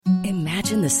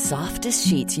Imagine the softest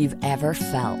sheets you've ever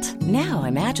felt. Now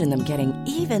imagine them getting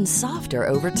even softer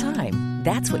over time.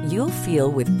 That's what you'll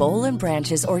feel with Boll and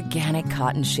Branch's organic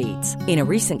cotton sheets. In a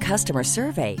recent customer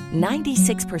survey,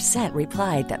 96%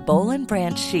 replied that Boll and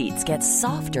Branch sheets get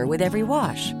softer with every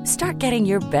wash. Start getting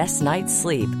your best night's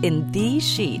sleep in these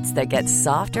sheets that get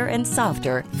softer and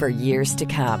softer for years to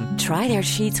come. Try their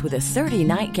sheets with a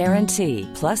 30-night guarantee.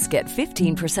 Plus, get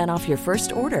 15% off your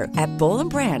first order at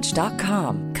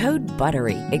bollandbranch.com. Code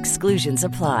BUTTERY. Exclusions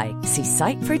apply. See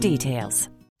site for details.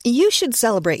 You should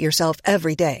celebrate yourself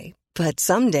every day. But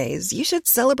some days you should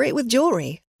celebrate with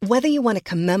jewelry. Whether you want to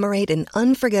commemorate an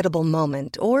unforgettable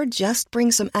moment or just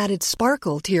bring some added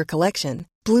sparkle to your collection,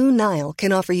 Blue Nile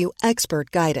can offer you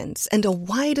expert guidance and a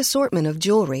wide assortment of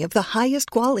jewelry of the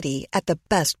highest quality at the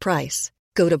best price.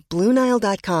 Go to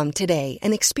BlueNile.com today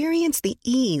and experience the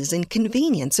ease and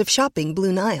convenience of shopping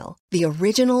Blue Nile, the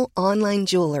original online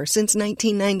jeweler since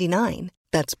 1999.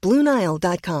 That's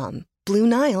BlueNile.com.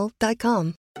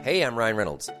 BlueNile.com. Hey, I'm Ryan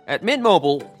Reynolds. At Mint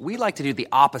Mobile, we like to do the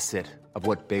opposite of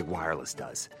what Big Wireless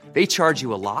does. They charge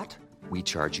you a lot, we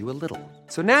charge you a little.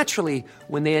 So naturally,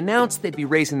 when they announced they'd be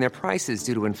raising their prices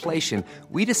due to inflation,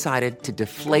 we decided to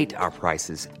deflate our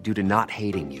prices due to not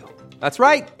hating you. That's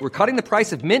right. We're cutting the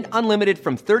price of Mint Unlimited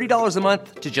from $30 a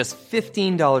month to just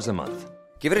 $15 a month.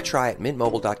 Give it a try at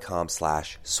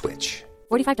mintmobile.com/switch.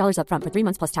 $45 up front for 3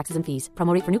 months plus taxes and fees.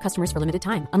 Promo rate for new customers for limited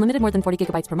time. Unlimited more than 40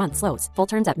 gigabytes per month. Slows full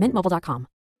terms at mintmobile.com.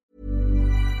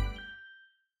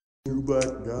 Two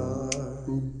black guys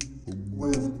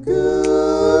with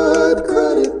good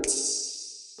credit.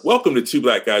 Welcome to Two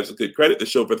Black Guys with Good Credit, the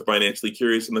show for the financially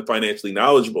curious and the financially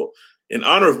knowledgeable. In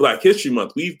honor of Black History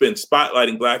Month, we've been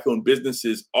spotlighting Black-owned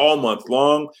businesses all month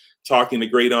long, talking to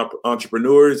great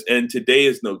entrepreneurs, and today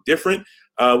is no different.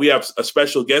 We have a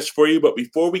special guest for you, but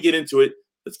before we get into it,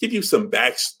 let's give you some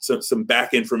back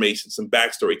information, some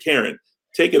backstory. Karen,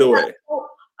 take it away.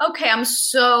 Okay, I'm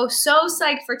so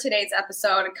psyched for today's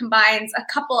episode. It combines a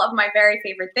couple of my very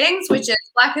favorite things, which is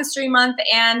Black History Month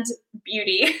and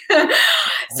beauty.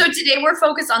 So today we're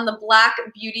focused on the Black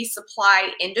beauty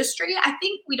supply industry. I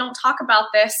think we don't talk about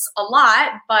this a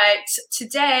lot, but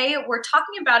today we're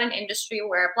talking about an industry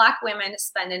where Black women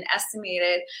spend an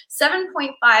estimated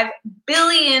 $7.5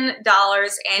 billion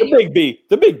annually.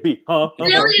 The big B, huh?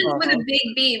 Billions with a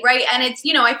big B, right? And it's,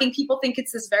 I think people think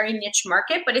it's this very niche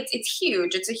market, but it's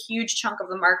huge. It's a huge chunk of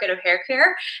the market of hair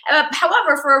care.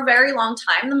 However, for a very long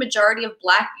time, the majority of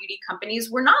Black beauty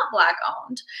companies were not Black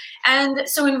owned. And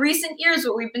so in recent years,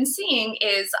 what we've been seeing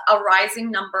is a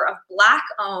rising number of Black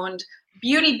owned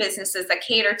beauty businesses that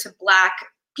cater to Black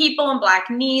people and Black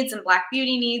needs and Black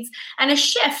beauty needs, and a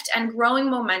shift and growing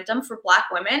momentum for Black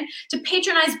women to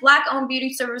patronize Black owned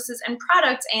beauty services and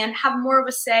products and have more of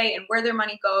a say in where their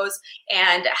money goes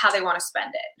and how they want to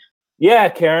spend it. Yeah,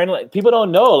 Karen, people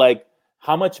don't know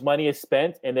how much money is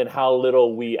spent and then how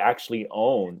little we actually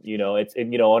own.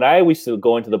 When I used to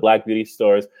go into the Black beauty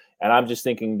stores, and I'm just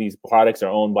thinking these products are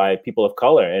owned by people of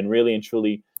color, and really and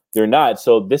truly they're not.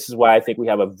 So this is why I think we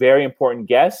have a very important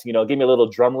guest. Give me a little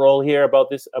drum roll here about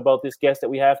this guest that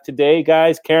we have today,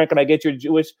 guys. Karen, can I get your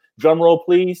Jewish drum roll,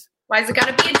 please? Why is it got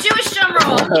to be a Jewish drum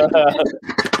roll?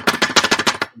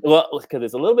 Well, because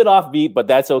it's a little bit offbeat, but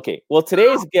that's okay. Well,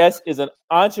 today's guest is an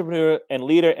entrepreneur and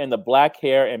leader in the Black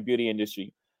hair and beauty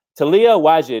industry. Talia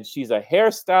Wajid, she's a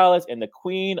hairstylist and the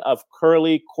queen of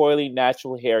curly, coily,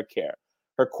 natural hair care.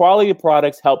 Her quality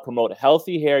products help promote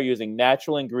healthy hair using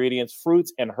natural ingredients,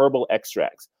 fruits, and herbal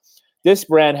extracts. This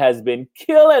brand has been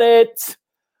killing it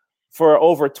for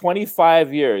over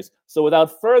 25 years. So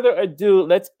without further ado,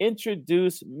 let's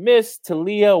introduce Miss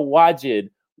Talia Wajid.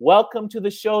 Welcome to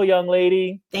the show, young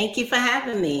lady. Thank you for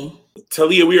having me.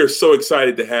 Talia, we are so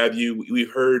excited to have you.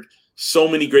 We've heard so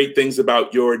many great things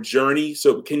about your journey.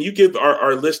 So can you give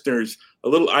our listeners a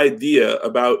little idea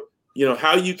about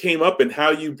how you came up and how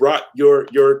you brought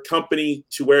your company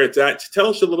to where it's at? Tell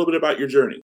us a little bit about your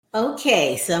journey.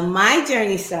 Okay, so my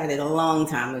journey started a long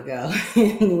time ago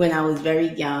when I was very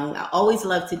young. I always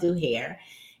loved to do hair.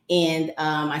 And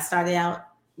I started out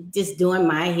just doing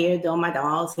my hair, doing my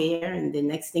doll's hair. And the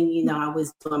next thing you know, I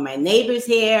was doing my neighbor's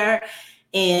hair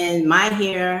and my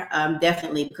hair,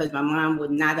 definitely because my mom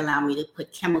would not allow me to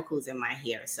put chemicals in my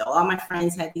hair. So all my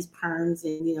friends had these perms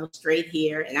and, straight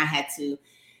hair. And I had to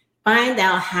find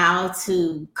out how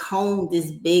to comb this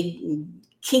big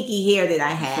kinky hair that I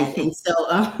had. And so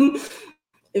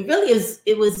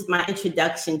it was my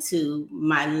introduction to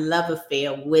my love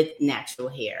affair with natural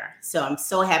hair. So I'm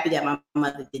so happy that my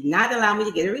mother did not allow me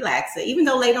to get a relaxer, even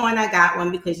though later on I got one,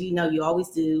 because you always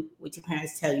do what your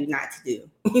parents tell you not to do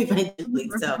eventually.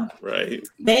 So right.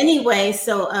 But anyway,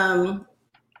 so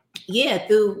Yeah,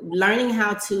 through learning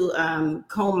how to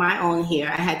comb my own hair,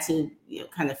 I had to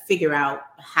kind of figure out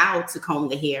how to comb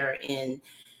the hair. And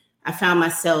I found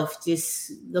myself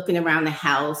just looking around the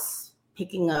house,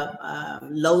 picking up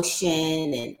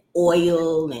lotion and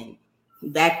oil, and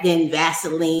back then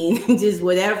Vaseline, just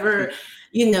whatever,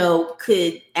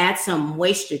 could add some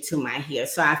moisture to my hair.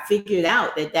 So I figured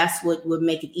out that that's what would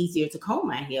make it easier to comb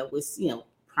my hair was,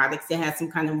 products that had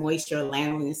some kind of moisture,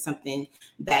 lanolin or something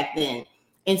back then.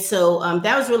 And so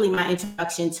that was really my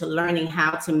introduction to learning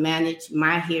how to manage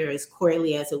my hair as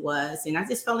coily as it was. And I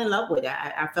just fell in love with it.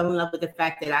 I fell in love with the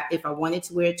fact that if I wanted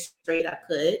to wear it straight, I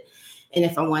could. And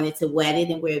if I wanted to wet it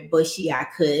and wear it bushy, I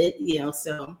could,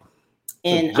 so.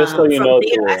 And just so you know,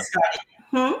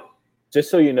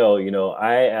 just so you know,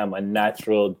 I am a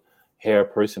natural hair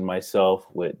person myself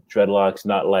with dreadlocks,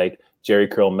 not like Jerry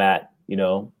Curl Matt,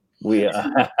 We,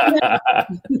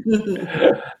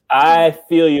 I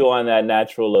feel you on that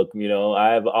natural look.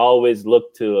 I've always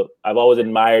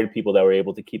admired people that were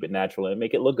able to keep it natural and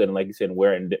make it look good. And like you said,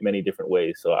 wear it in many different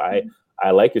ways. So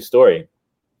I like your story.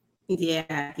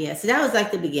 Yeah. So that was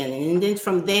like the beginning. And then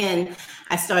from then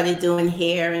I started doing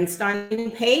hair and started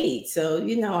getting paid. So,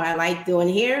 I like doing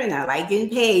hair and I like getting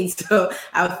paid. So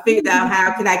I figured out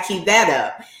how could I keep that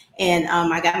up. And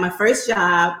I got my first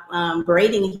job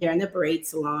braiding hair in a braid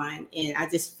salon. And I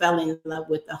just fell in love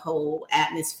with the whole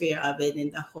atmosphere of it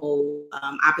and the whole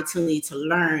opportunity to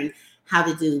learn how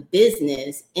to do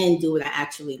business and do what I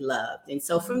actually loved. And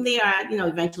so from there, I,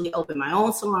 eventually opened my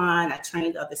own salon. I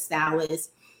trained other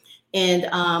stylists. And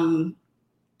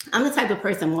I'm the type of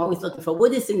person I'm always looking for,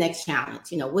 what is the next challenge?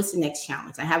 What's the next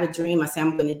challenge? I have a dream. I say,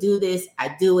 I'm going to do this.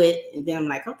 I do it. And then I'm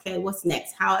like, okay, what's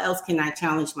next? How else can I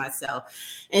challenge myself?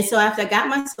 And so after I got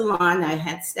my salon, I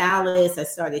had stylists. I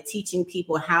started teaching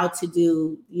people how to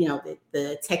do,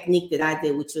 the technique that I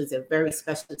did, which was a very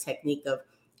special technique of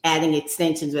adding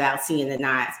extensions without seeing the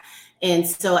knots. And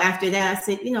so after that, I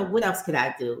said, what else could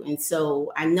I do? And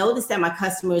so I noticed that my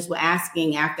customers were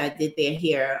asking after I did their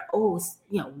hair,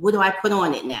 what do I put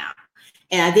on it now?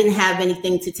 And I didn't have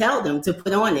anything to tell them to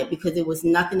put on it because there was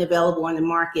nothing available on the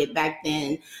market back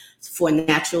then for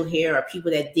natural hair or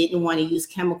people that didn't want to use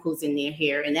chemicals in their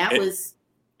hair. And that was.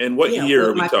 And what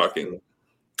year are we talking?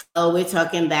 Oh, we're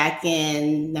talking back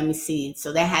in, let me see.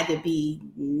 So that had to be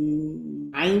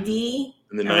 90.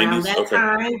 In the around 90s? that Okay.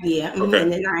 time, yeah, okay. In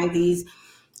the 90s,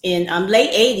 and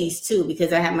late 80s too,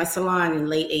 because I had my salon in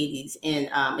late 80s in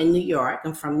New York.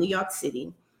 I'm from New York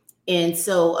City, and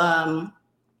so I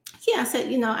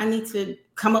said, I need to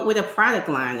come up with a product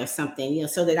line or something,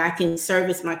 so that I can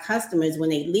service my customers when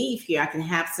they leave here. I can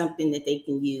have something that they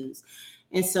can use,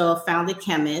 and so I found a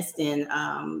chemist, and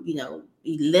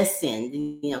he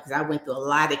listened, because I went through a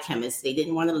lot of chemists. They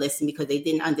didn't want to listen because they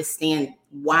didn't understand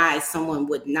why someone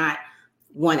would not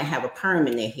want to have a perm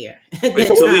in their hair. Wait,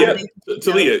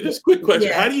 Talia, just a quick question.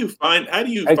 Yeah. How do you find a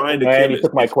chemist? You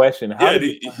took my question. How do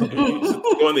you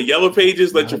go on the yellow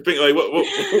pages, let your finger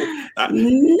what?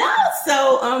 No,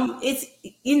 so it's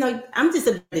I'm just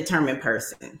a determined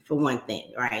person for one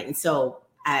thing, right? And so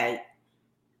I've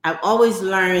always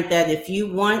learned that if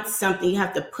you want something, you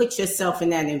have to put yourself in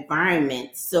that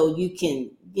environment so you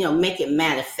can, make it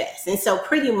manifest. And so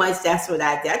pretty much that's what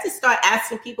I did. I just start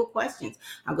asking people questions.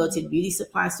 I'll go to the beauty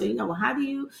supply store, how do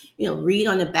you, read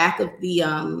on the back of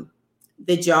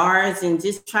the jars and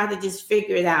just try to just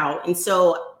figure it out. And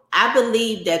so I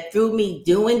believe that through me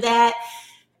doing that,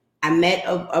 I met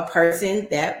a person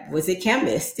that was a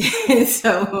chemist. And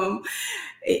so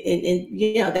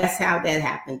and that's how that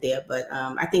happened there. But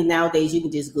I think nowadays you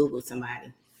can just Google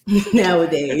somebody.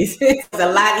 Nowadays it's a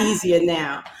lot easier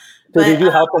now. So did you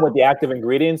help them with the active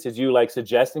ingredients? Did you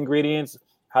suggest ingredients?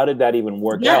 How did that even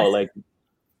work out?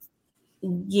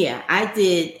 Yeah, I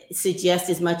did suggest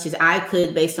as much as I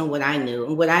could based on what I knew.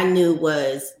 And what I knew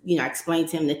was, I explained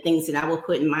to him the things that I would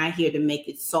put in my hair to make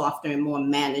it softer and more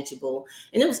manageable.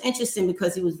 And it was interesting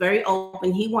because he was very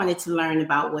open. He wanted to learn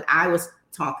about what I was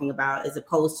talking about as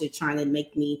opposed to trying to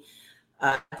make me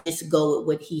just go with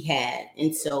what he had.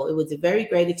 And so it was a very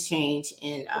great exchange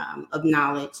of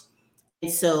knowledge.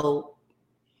 And so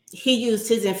he used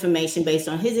his information based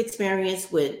on his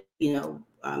experience with,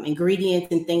 ingredients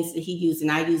and things that he used.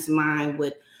 And I used mine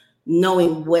with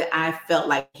knowing what I felt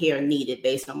like hair needed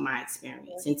based on my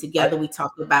experience. And together we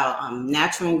talked about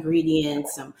natural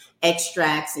ingredients, some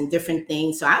extracts and different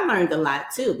things. So I learned a lot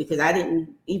too, because I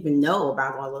didn't even know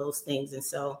about all of those things. And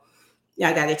so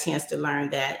I got a chance to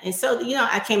learn that. And so,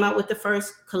 I came out with the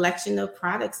first collection of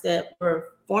products that were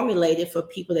formulated for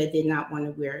people that did not want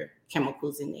to wear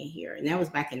chemicals in their hair. And that was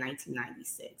back in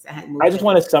 1996. I just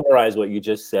want to summarize what you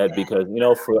just said because,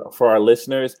 for our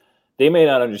listeners, they may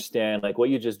not understand, like what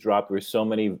you just dropped were so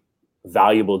many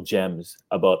valuable gems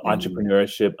about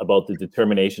entrepreneurship, about the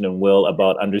determination and will,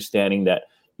 about understanding that,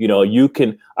 you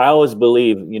can, I always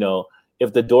believe,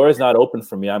 if the door is not open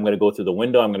for me, I'm going to go through the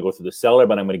window, I'm going to go through the cellar,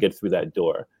 but I'm going to get through that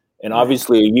door. And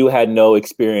obviously you had no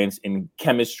experience in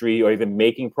chemistry or even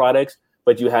making products,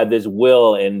 but you had this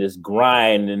will and this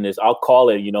grind and this, I'll call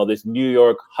it, this New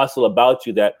York hustle about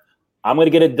you that I'm going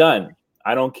to get it done.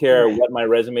 I don't care what my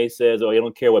resume says, or I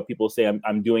don't care what people say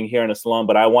I'm doing here in a salon,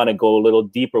 but I want to go a little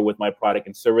deeper with my product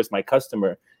and service my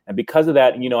customer. And because of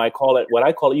that, I call it,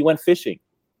 you went fishing,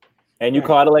 and you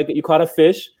caught a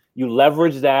fish, you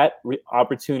leveraged that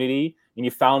opportunity, and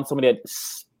you found somebody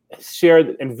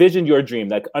that envisioned your dream,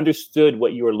 that understood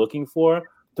what you were looking for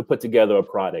to put together a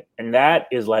product. And that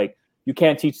is like, you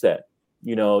can't teach that.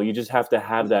 You just have to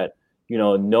have that,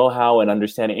 know-how and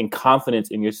understanding and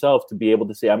confidence in yourself to be able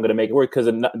to say, I'm going to make it work. Because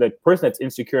the person that's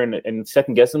insecure and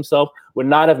second guess themselves would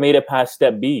not have made it past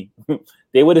step B.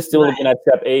 They would have still been at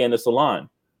step A in the salon.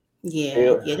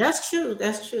 Yeah, that's true.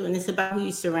 That's true. And it's about who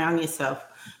you surround yourself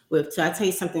with. So I'll tell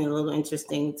you something a little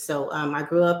interesting. So I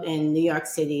grew up in New York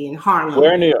City, in Harlem.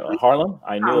 Where in New York? Harlem?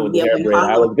 I knew it was hair braid.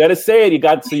 I was going to say it. You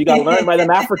got learned by them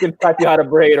Africans taught you how to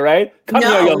braid, right? I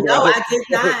did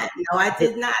not. No, I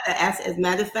did not. As a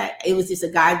matter of fact, it was just a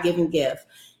God-given gift.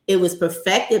 It was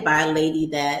perfected by a lady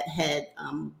that had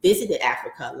visited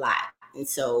Africa a lot. And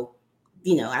so,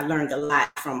 I learned a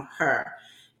lot from her.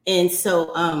 And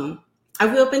so I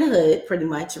grew up in the hood pretty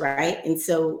much, right? And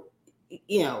so,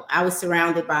 I was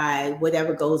surrounded by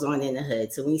whatever goes on in the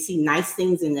hood. So when you see nice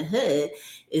things in the hood,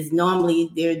 is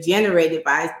normally they're generated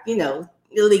by,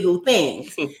 illegal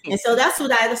things. And so that's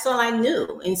all I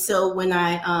knew. And so when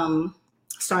I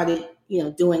started,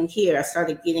 doing hair, I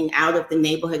started getting out of the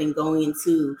neighborhood and going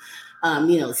into,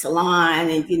 salon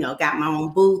and, got my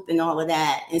own booth and all of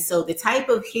that. And so the type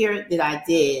of hair that I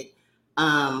did,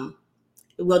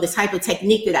 the type of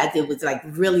technique that I did was like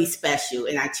really special,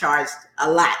 and I charged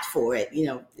a lot for it.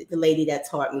 The lady that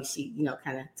taught me, she,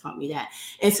 kind of taught me that.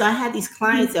 And so I had these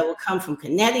clients that would come from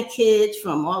Connecticut,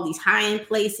 from all these high-end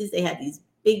places. They had these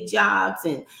big jobs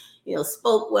and,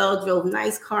 spoke well, drove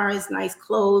nice cars, nice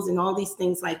clothes, and all these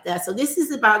things like that. So this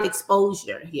is about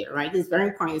exposure here, right? It's very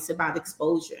important. It's about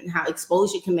exposure and how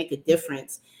exposure can make a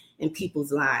difference in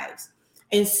people's lives.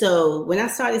 And so when I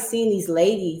started seeing these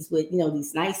ladies with,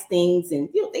 these nice things and,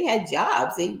 they had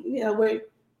jobs, they, were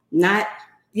not,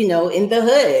 in the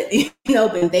hood,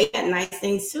 but they had nice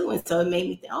things too. And so it made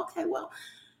me think, okay, well,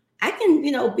 I can,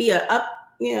 be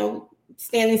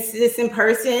standing citizen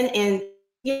person and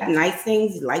nice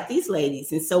things like these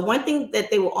ladies. And so one thing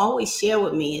that they will always share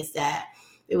with me is that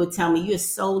they would tell me, you're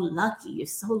so lucky. You're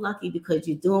so lucky because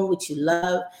you're doing what you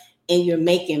love. And you're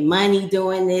making money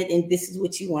doing it, and this is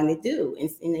what you want to do. And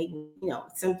they,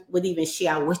 some would even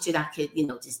share, I wish that I could,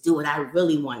 just do what I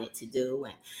really wanted to do.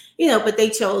 And, but they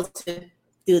chose to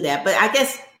do that. But I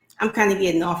guess I'm kind of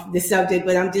getting off the subject,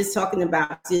 but I'm just talking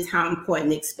about just how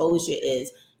important exposure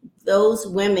is. Those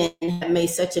women have made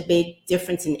such a big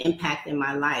difference and impact in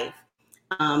my life.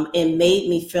 It made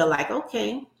me feel like,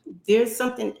 okay, there's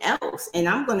something else, and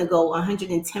I'm going to go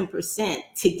 110%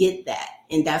 to get that.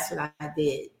 And that's what I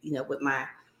did, with my,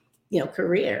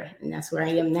 career. And that's where I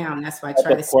am now. And that's why I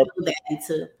try to spill that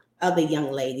into other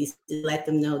young ladies to let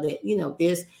them know that,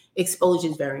 there's exposure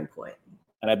is very important.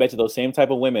 And I bet you those same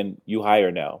type of women you hire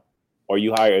now, or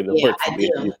you hire the work. I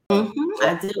do.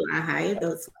 I do. I hire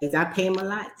those things. I pay them a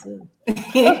lot too.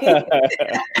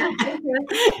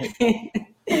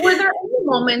 Were there any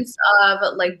moments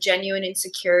of like genuine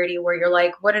insecurity where you're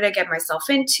like, what did I get myself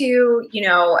into?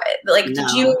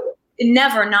 Did you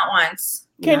never, not once?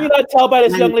 Can you not tell by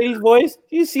this young lady's voice?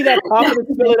 Do you see that confidence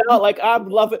fill it out? Like, I'm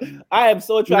loving. I am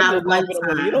so attracted to confident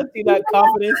women. You don't see that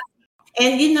confidence.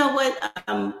 And you know what?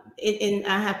 And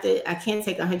I can't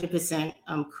take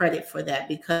 100% credit for that,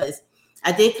 because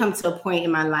I did come to a point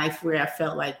in my life where I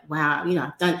felt like, wow,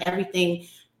 I've done everything.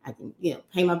 I can,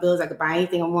 pay my bills. I could buy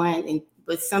anything I want,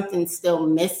 but something's still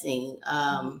missing.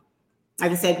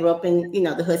 Like I said, I grew up in,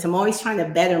 the hood. So I'm always trying to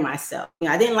better myself.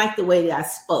 I didn't like the way that I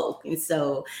spoke. And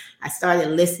so I started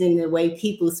listening to the way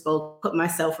people spoke, put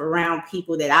myself around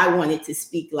people that I wanted to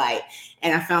speak like.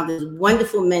 And I found this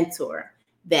wonderful mentor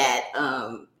that,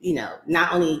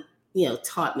 not only,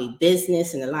 taught me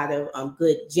business and a lot of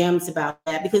good gems about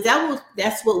that, because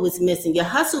that's what was missing. Your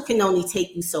hustle can only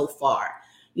take you so far.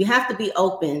 You have to be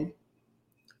open.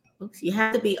 You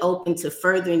have to be open to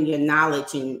furthering your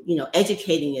knowledge and,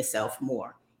 educating yourself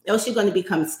more. Else you're going to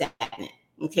become stagnant.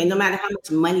 Okay. No matter how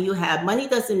much money you have, money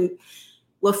doesn't,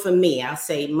 well, for me, I'll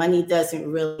say money doesn't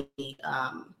really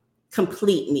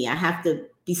complete me. I have to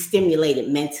be stimulated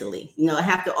mentally. I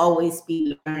have to always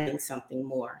be learning something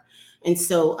more. And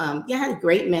so, I had a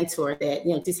great mentor that,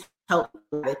 just helped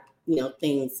with,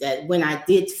 things that when I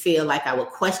did feel like I would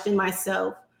question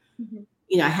myself,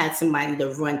 I had somebody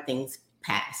to run things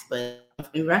past. But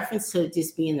in reference to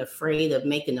just being afraid of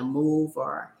making a move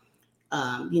or,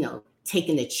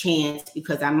 taking a chance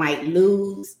because I might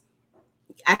lose,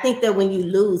 I think that when you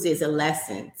lose is a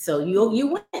lesson. So you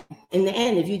win in the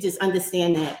end if you just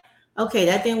understand that, okay,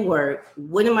 that didn't work.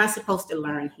 What am I supposed to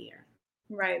learn here?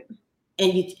 Right.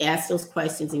 And you ask those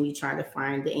questions and you try to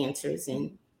find the answers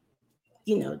and,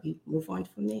 you move on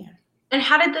from there. And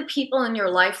how did the people in your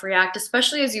life react,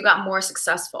 especially as you got more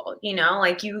successful?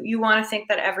 Like you want to think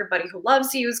that everybody who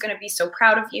loves you is going to be so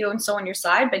proud of you and so on your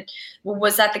side. But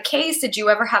was that the case? Did you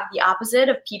ever have the opposite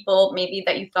of people maybe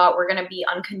that you thought were going to be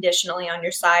unconditionally on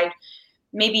your side,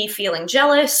 maybe feeling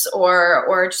jealous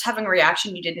or just having a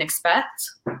reaction you didn't expect?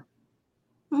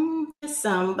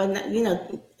 Some, but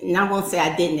and I won't say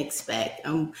I didn't expect.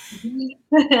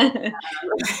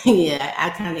 Yeah, I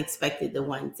kind of expected the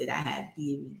ones that I had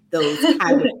those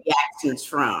kind of reactions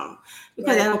from,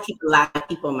 because I don't keep a lot of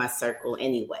people in my circle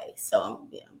anyway. So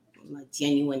I'm a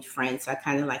genuine friend, so I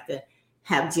kind of like to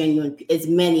have genuine as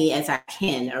many as I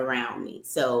can around me.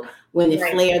 So when it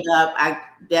flared up,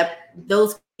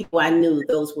 those people I knew,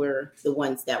 those were the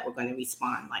ones that were going to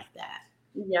respond like that.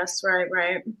 Yes,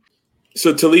 right.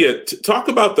 So Talia, talk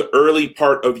about the early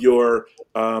part of your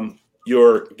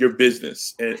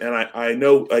business, and I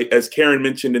know, as Karen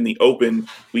mentioned in the open,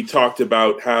 we talked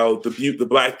about how the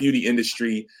Black beauty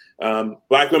industry,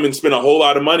 Black women spend a whole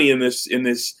lot of money in this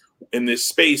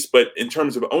space, but in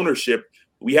terms of ownership,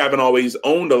 we haven't always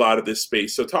owned a lot of this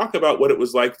space. So talk about what it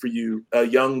was like for you, a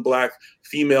young Black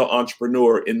female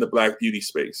entrepreneur in the Black beauty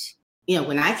space.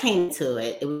 When I came to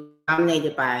it, it was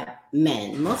dominated by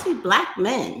men, mostly Black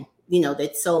men.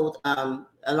 That sold a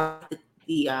lot of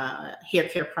the hair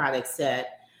care products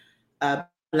that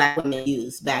Black women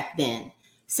used back then.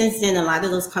 Since then, a lot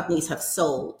of those companies have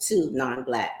sold to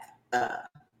non-Black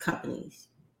companies,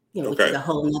 which is a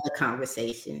whole nother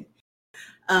conversation.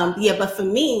 But for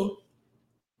me,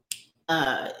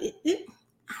 it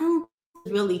was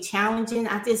really challenging.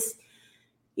 I just,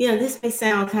 this may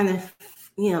sound kind of,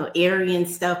 airy and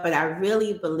stuff, but I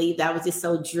really believed I was just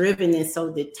so driven and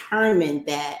so determined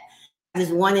that I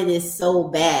just wanted it so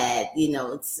bad,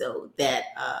 so that,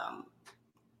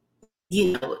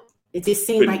 it just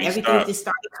seemed like everything just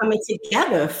started coming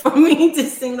together for me. It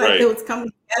just seemed like it was coming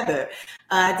together.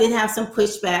 I did have some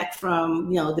pushback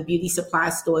from, the beauty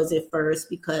supply stores at first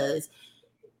because,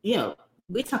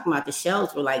 we're talking about the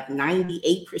shelves were like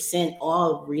 98%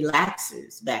 all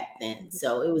relaxers back then.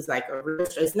 So it was like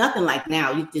it's nothing like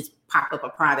now. You just pop up a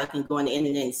product and go on the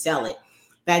internet and sell it.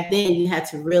 Back then, you had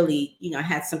to really,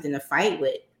 had something to fight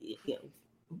with,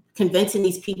 convincing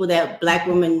these people that Black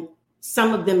women,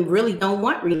 some of them really don't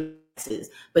want relaxers,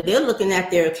 but they're looking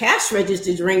at their cash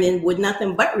registers ringing with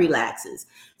nothing but relaxers.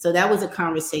 So that was a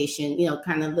conversation,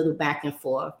 kind of a little back and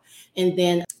forth. And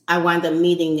then I wound up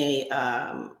meeting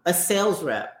a sales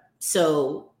rep.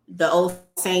 So the old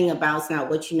saying about it's not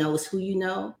what you know, it's who you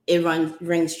know, it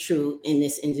rings true in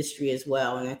this industry as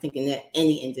well. And I think in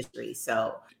any industry.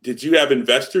 So did you have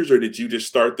investors, or did you just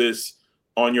start this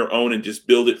on your own and just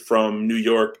build it from New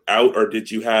York out? Or did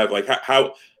you have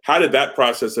how did that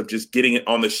process of just getting it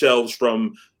on the shelves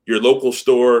from your local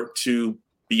store to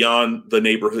beyond the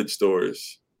neighborhood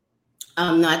stores?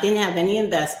 No, I didn't have any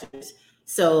investors.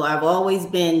 So I've always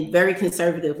been very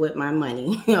conservative with my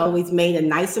money. I always made a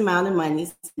nice amount of money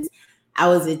since I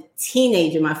was a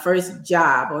teenager, my first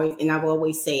job, and I've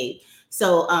always saved.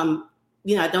 So,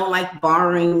 I don't like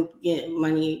borrowing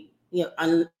money,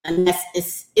 unless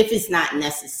if it's not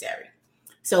necessary.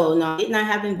 So no, I did not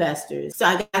have investors. So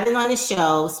I got it on the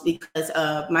shelves because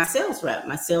of my sales rep.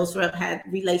 My sales rep had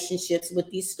relationships with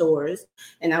these stores,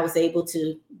 and I was able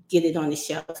to get it on the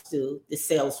shelves through the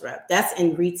sales rep. That's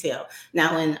in retail.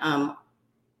 Now in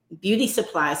beauty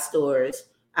supply stores,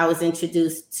 I was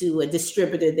introduced to a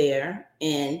distributor there,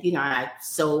 and I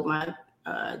sold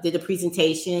did a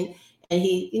presentation. And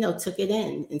he, took it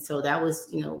in. And so that was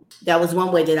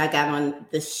one way that I got on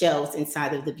the shelves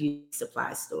inside of the beauty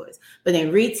supply stores. But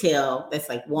in retail, that's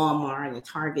like Walmart and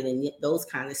Target and those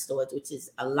kind of stores, which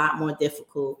is a lot more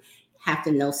difficult, have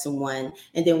to know someone.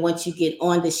 And then once you get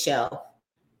on the shelf,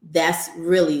 that's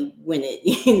really when it,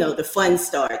 the fun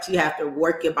starts. You have to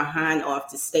work your behind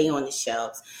off to stay on the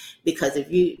shelves, because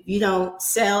if you don't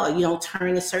sell or you don't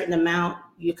turn a certain amount,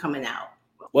 you're coming out.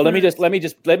 Well, let me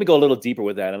go a little deeper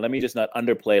with that, and let me just not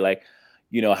underplay. Like,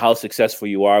 how successful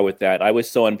you are with that. I was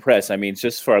so impressed. I mean,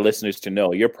 just for our listeners to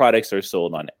know, your products are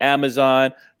sold on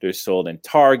Amazon, they're sold in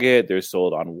Target, they're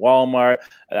sold on Walmart.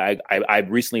 I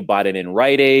recently bought it in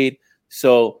Rite Aid.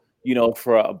 So,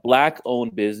 for a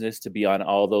Black-owned business to be on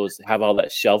all those, have all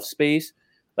that shelf space,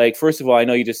 like, first of all, I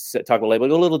know you just talked about, like, but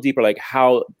a little deeper, like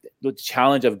how the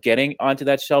challenge of getting onto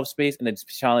that shelf space and the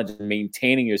challenge of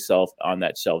maintaining yourself on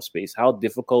that shelf space. How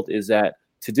difficult is that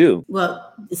to do?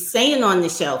 Well, staying on the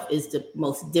shelf is the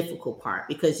most difficult part,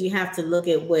 because you have to look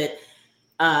at what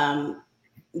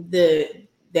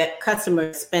that customer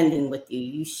is spending with you.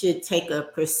 You should take a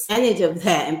percentage of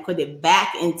that and put it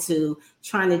back into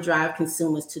trying to drive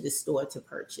consumers to the store to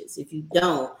purchase. If you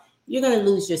don't, you're going to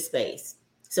lose your space.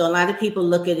 So a lot of people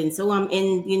look at it and say, I'm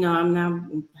in, I'm now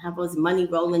have all this money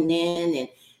rolling in, and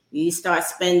you start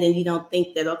spending, you don't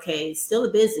think that, okay, it's still a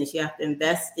business. You have to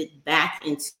invest it back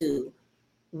into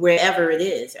wherever it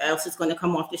is, or else it's going to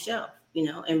come off the shelf,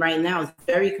 and right now it's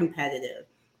very competitive.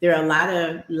 There are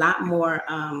a lot more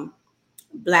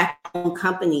Black-owned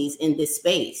companies in this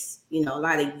space, a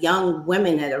lot of young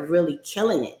women that are really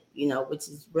killing it, which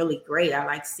is really great. I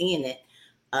like seeing it.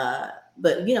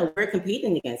 But, we're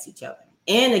competing against each other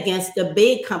and against the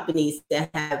big companies that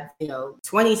have,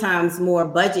 20 times more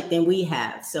budget than we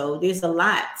have. So there's a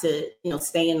lot to,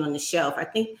 staying on the shelf. I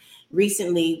think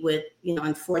recently with,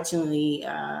 unfortunately,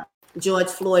 George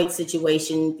Floyd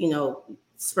situation,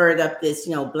 spurred up this,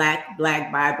 black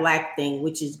buy black thing,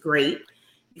 which is great,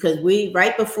 because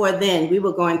right before then we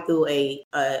were going through a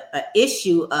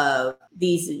issue of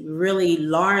these really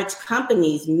large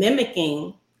companies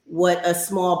mimicking what a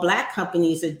small Black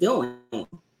companies are doing.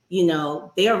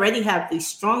 They already have these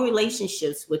strong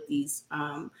relationships with these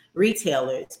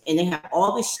retailers, and they have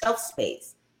all the shelf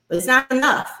space, but it's not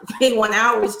enough. They want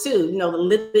ours too, the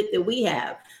little bit that we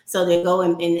have. So they go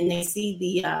and then they see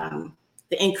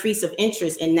the increase of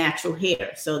interest in natural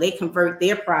hair. So they convert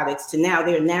their products to now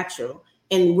they're natural,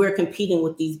 and we're competing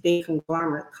with these big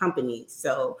conglomerate companies.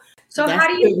 So how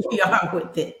do you we are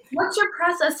with it? What's your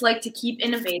process like to keep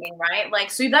innovating, right?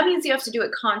 Like, so that means you have to do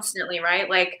it constantly, right?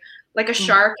 Like a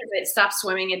shark, if it stops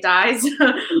swimming, it dies.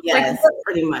 Yes,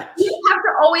 pretty much. You have to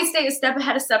always stay a step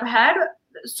ahead.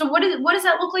 So what does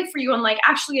that look like for you on like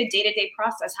actually a day-to-day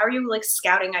process? How are you like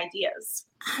scouting ideas?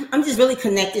 I'm just really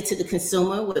connected to the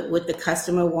consumer, what the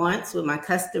customer wants, what my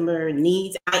customer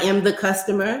needs. I am the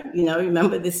customer.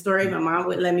 Remember this story? My mom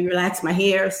would let me relax my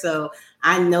hair. So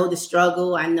I know the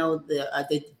struggle. I know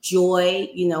the joy,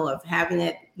 of having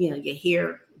it, your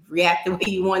hair react the way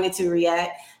you want it to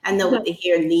react. I know what the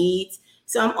hair needs.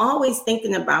 So I'm always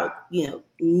thinking about,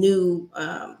 new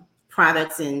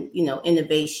products and,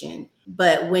 innovation.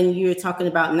 But when you're talking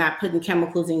about not putting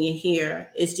chemicals in your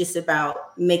hair, it's just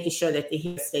about making sure that the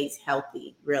hair stays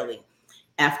healthy, really.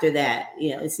 After that,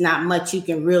 it's not much you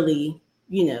can really,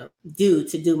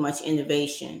 do much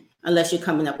innovation, unless you're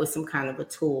coming up with some kind of a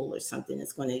tool or something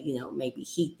that's going to, maybe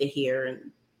heat the hair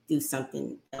and do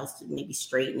something else to maybe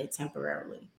straighten it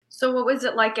temporarily. So what was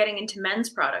it like getting into men's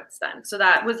products then? So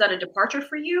was that a departure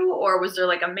for you, or was there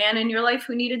like a man in your life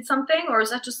who needed something, or is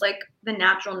that just like the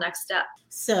natural next step?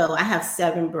 So I have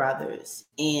 7 brothers,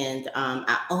 and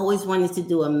I always wanted to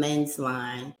do a men's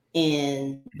line,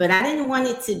 but I didn't want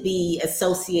it to be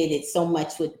associated so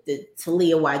much with the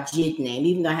Talia Wajid name,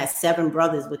 even though I had 7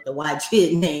 brothers with the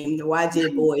Wajid name, the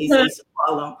Wajid boys, I used to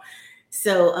call them.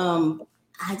 So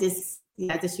I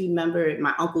just remember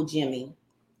my Uncle Jimmy.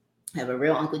 I have a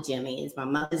real Uncle Jimmy. He's my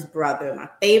mother's brother, my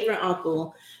favorite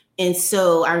uncle. And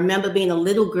so I remember being a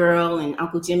little girl and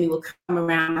Uncle Jimmy would come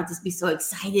around. I'd just be so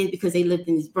excited because they lived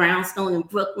in this brownstone in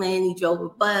Brooklyn. He drove a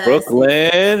bus.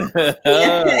 Brooklyn. That's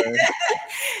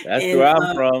where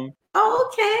I'm from. Oh,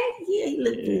 okay. Yeah, he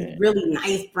lived in this really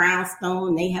nice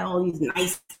brownstone. They had all these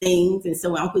nice things. And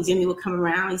so when Uncle Jimmy would come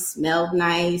around, he smelled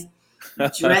nice,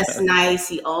 dressed nice.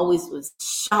 He always was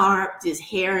sharp, just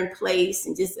hair in place,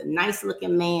 and just a nice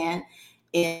looking man.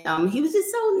 And he was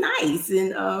just so nice.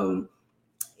 And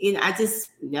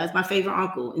that's my favorite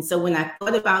uncle. And so when I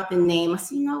thought about the name, I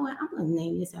said, you know what? I'm going to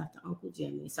name this after Uncle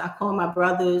Jimmy. So I called my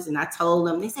brothers and I told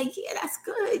them. They said, yeah, that's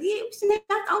good. Yeah, we should name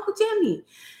it after Uncle Jimmy.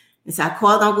 And so I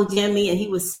called Uncle Jimmy and he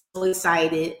was so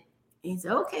excited. He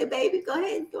said, okay, baby, go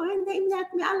ahead and name it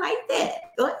after me. I like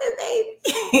that. Go ahead,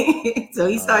 baby. So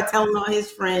he started telling all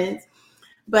his friends.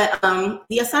 But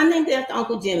yes, I named it after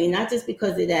Uncle Jimmy, not just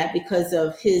because of that, because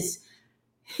of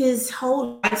his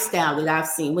whole lifestyle that I've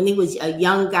seen. When he was a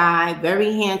young guy,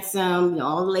 very handsome,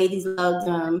 all the ladies loved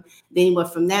him. Then he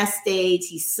went from that stage,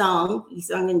 he sung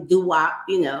in doo-wop,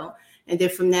 and then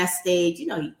from that stage, he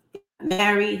got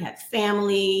married, had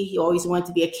family. He always wanted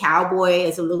to be a cowboy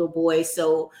as a little boy.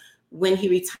 So when he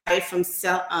retired from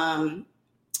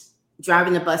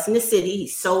driving the bus in the city, he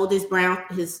sold his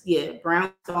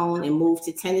brownstone and moved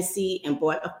to Tennessee and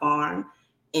bought a farm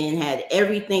and had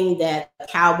everything that a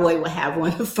cowboy would have on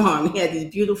a farm. He had these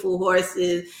beautiful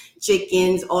horses,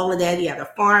 chickens, all of that. He had a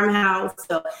farmhouse.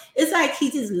 So it's like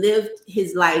he just lived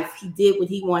his life. He did what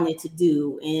he wanted to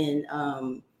do.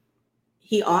 And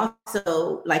he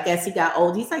also, like, as he got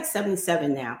old, he's like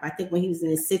 77 now. I think when he was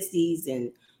in his 60s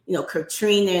and,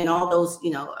 Katrina and all those,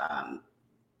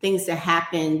 things that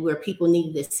happened where people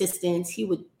needed assistance, he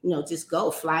would, just go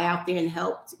fly out there and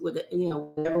help with,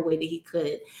 whatever way that he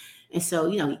could. And so,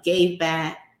 he gave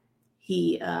back.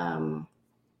 I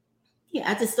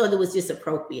just thought it was just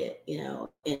appropriate, and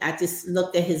I just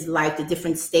looked at his life, the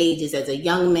different stages as a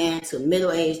young man to a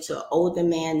middle age to an older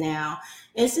man now.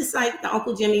 And it's just like the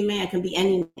Uncle Jimmy man can be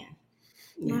any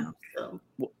man, So.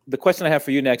 The question I have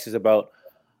for you next is about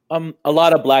a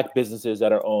lot of Black businesses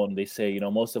that are owned. They say,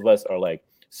 most of us are like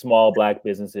small Black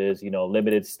businesses,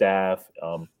 limited staff.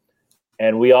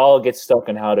 And we all get stuck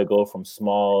on how to go from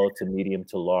small to medium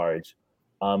to large.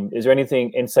 Is there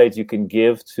anything, insights you can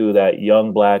give to that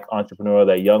young Black entrepreneur,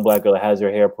 that young Black girl that has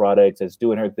her hair products, that's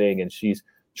doing her thing, and she's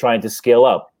trying to scale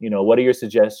up? What are your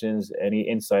suggestions? Any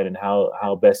insight in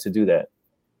how best to do that?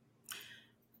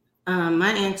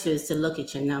 My answer is to look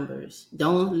at your numbers.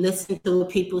 Don't listen to what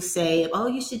people say. Oh,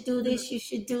 you should do this, you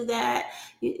should do that.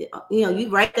 You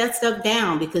write that stuff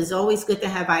down, because it's always good to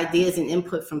have ideas and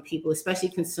input from people, especially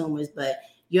consumers. But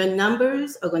your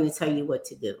numbers are going to tell you what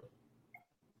to do.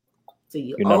 So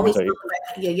your numbers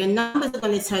are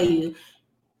going to tell you,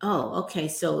 oh, okay,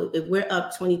 so if we're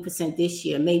up 20% this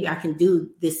year, maybe I can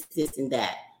do this, this, and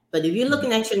that. But if you're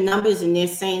looking at your numbers and they're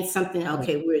saying something,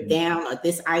 okay, we're down, or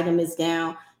this item is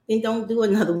down, then don't do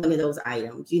another one of those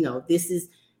items.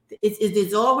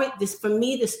 It's always this. For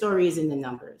me, the story is in the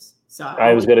numbers. So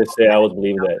I was going to say, I would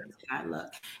believe that. I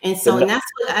look, and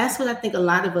that's what I think a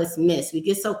lot of us miss. We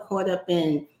get so caught up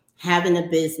in having a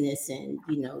business and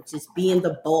just being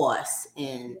the boss,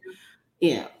 and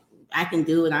I can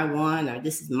do what I want, or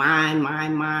this is mine.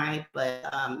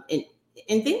 But and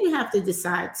then you have to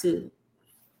decide to.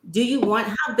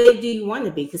 How big do you want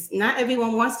to be? Because not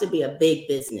everyone wants to be a big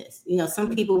business.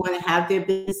 Some people want to have their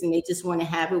business and they just want to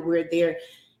have it where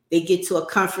they get to a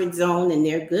comfort zone and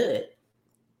they're good.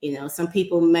 Some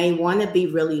people may want to be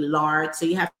really large. So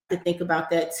you have to think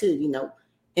about that too.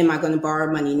 Am I going to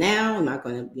borrow money now? Am I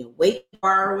going to wait to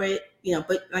borrow it?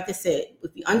 But like I said,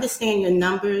 if you understand your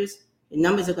numbers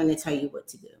are going to tell you what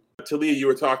to do. Talia, you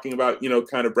were talking about,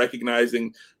 kind of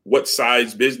recognizing what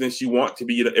size business you want to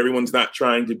be. Everyone's not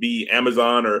trying to be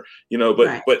Amazon or,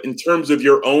 Right. But in terms of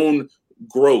your own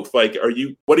growth, like,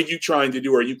 what are you trying to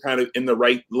do? Are you kind of in the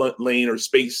right lane or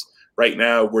space right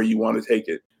now where you want to take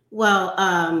it? Well,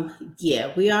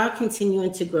 we are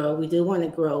continuing to grow. We do want to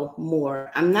grow more.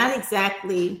 I'm not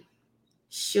exactly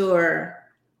sure,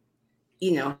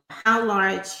 how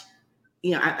large.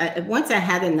 Once I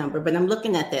had a number, but I'm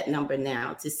looking at that number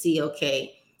now to see,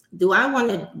 okay, do I want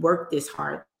to work this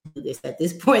hard to do this at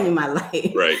this point in my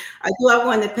life? Right. Or do I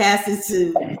want to pass it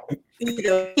to,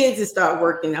 kids and start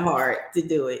working hard to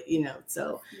do it,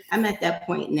 So I'm at that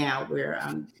point now where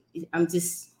I'm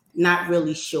just not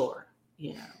really sure,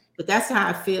 But that's how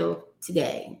I feel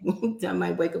today. I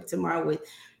might wake up tomorrow with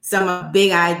some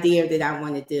big idea that I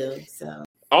want to do, so.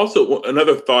 Also,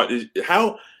 another thought is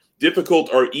how difficult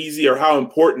or easy or how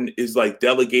important is like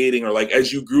delegating, or like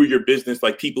as you grew your business,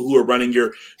 like people who are running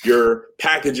your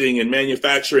packaging and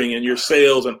manufacturing and your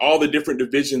sales and all the different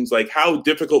divisions, like how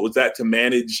difficult was that to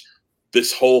manage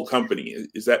this whole company?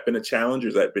 Has that been a challenge, or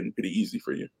has that been pretty easy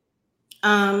for you?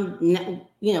 When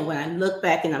I look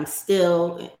back and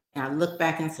I look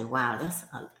back and say, wow,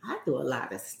 I do a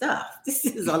lot of stuff. This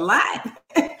is a lot.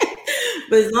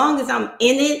 But as long as I'm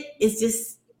in it,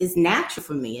 it's natural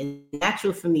for me. It's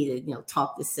natural for me to,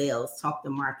 talk to sales, talk to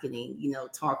marketing,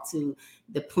 talk to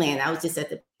the plant. I was just at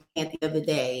the plant the other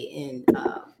day and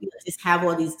just have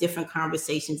all these different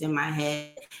conversations in my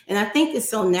head. And I think it's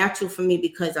so natural for me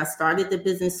because I started the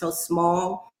business so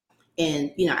small.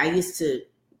 And,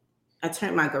 I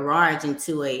turned my garage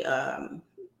into a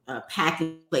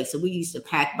packing place. So we used to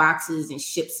pack boxes and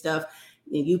ship stuff.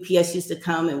 And UPS used to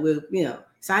come and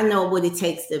so I know what it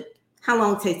takes how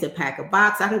long it takes to pack a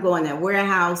box. I can go in that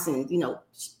warehouse and,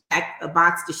 pack a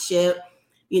box to ship.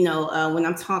 When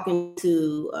I'm talking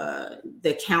to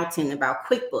the accountant about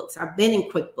QuickBooks, I've been in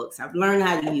QuickBooks. I've learned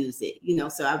how to use it,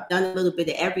 so I've done a little bit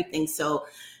of everything. So,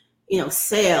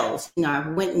 sales, I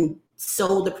went and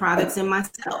sold the products in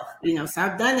myself, so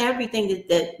I've done everything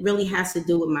that really has to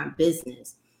do with my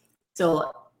business.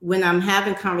 So when I'm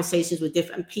having conversations with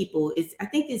different people, I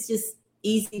think it's just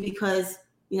easy because,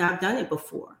 I've done it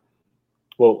before.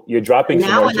 Well, you're dropping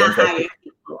now when I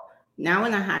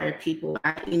hire people,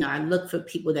 I look for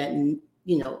people that,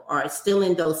 are still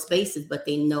in those spaces, but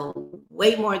they know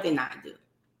way more than I do.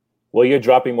 Well, you're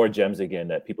dropping more gems again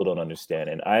that people don't understand.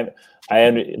 And I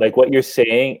like what you're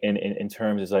saying in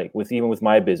terms is like even with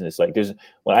my business, like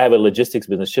when I have a logistics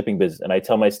business, shipping business, and I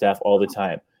tell my staff all the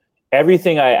time,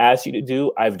 everything I ask you to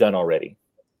do, I've done already.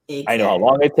 Exactly. I know how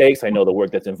long it takes. I know the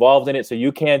work that's involved in it. So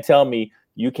you can't tell me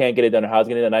you can't get it done or how it's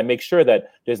getting done. I make sure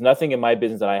that there's nothing in my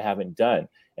business that I haven't done.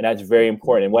 And that's very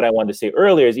important. And what I wanted to say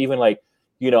earlier is even like,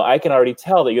 I can already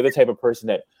tell that you're the type of person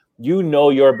that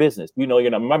your business. You're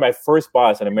not. My first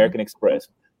boss at American Express,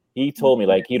 he told me,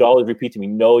 like, he'd always repeat to me,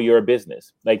 know your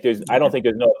business. Like I don't think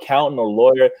there's no accountant or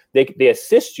lawyer. They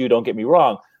assist you, don't get me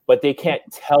wrong, but they can't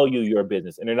tell you your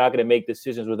business. And they're not going to make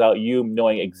decisions without you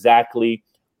knowing exactly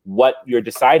what you're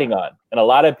deciding on. And a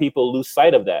lot of people lose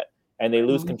sight of that. And they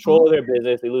lose control of their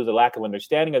business. They lose a lack of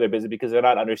understanding of their business because they're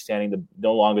not understanding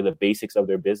no longer the basics of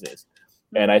their business.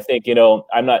 And I think,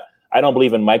 I don't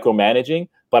believe in micromanaging,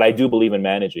 but I do believe in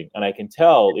managing. And I can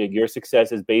tell your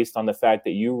success is based on the fact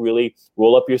that you really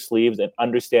roll up your sleeves and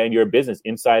understand your business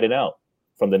inside and out,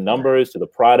 from the numbers to the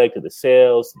product, to the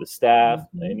sales, to the staff.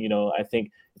 And, I think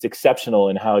it's exceptional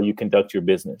in how you conduct your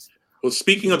business. Well,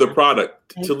 speaking of the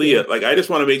product, Talia, like, I just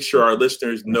want to make sure our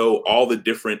listeners know all the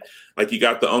different, like, you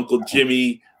got the Uncle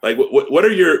Jimmy, like, what are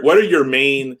your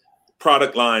main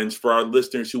product lines for our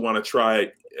listeners who want to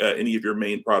try any of your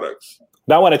main products?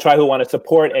 I want to try who want to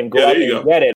support and go out and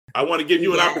get it. I want to give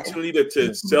you an opportunity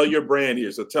to sell your brand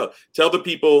here. So tell the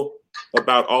people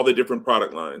about all the different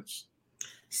product lines.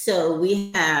 So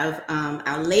we have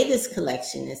our latest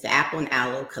collection is the Apple and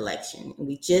Aloe collection.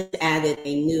 We just added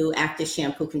a new after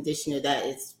shampoo conditioner that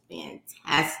is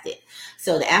fantastic.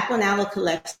 So the Apple and Aloe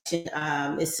collection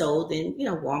is sold in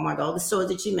Walmart, all the stores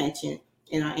that you mentioned,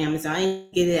 in our Amazon. You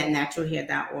get it at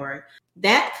naturalhair.org.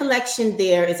 That collection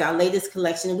there is our latest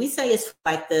collection. And we say it's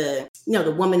like the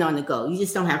woman on the go. You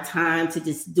just don't have time to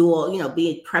just do all,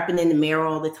 be prepping in the mirror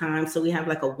all the time. So we have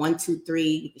like a 1, 2,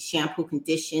 3 shampoo,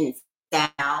 condition,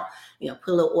 style,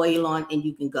 put a little oil on and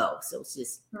you can go. So it's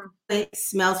just, it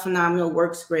smells phenomenal,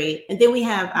 works great. And then we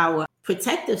have our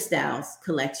protective styles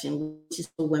collection, which is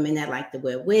for women that like to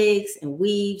wear wigs and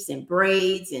weaves and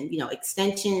braids and,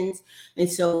 extensions. And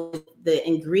so the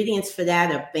ingredients for that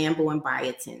are bamboo and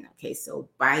biotin. Okay. So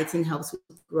biotin helps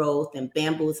with growth and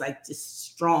bamboo is like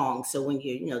just strong. So when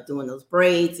you're, doing those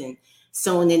braids and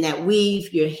sewing in that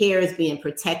weave, your hair is being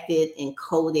protected and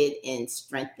coated and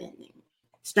strengthened.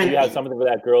 So you have something for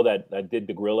that girl that did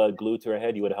the Gorilla Glue to her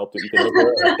head. You would have helped her. You could have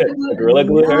the Gorilla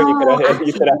Glue her.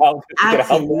 You could have helped her.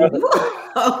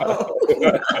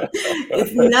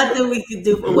 It's nothing we could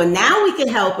do. Well, now we can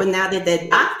help her. Now that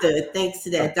doctor, thanks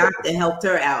to that doctor, helped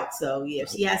her out. So yeah, if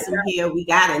she has some hair, we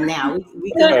got her now.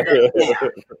 We got her now.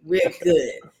 We're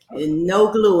good. And no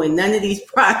glue in none of these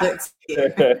products. Yeah,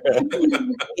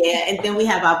 and then we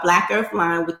have our Black Earth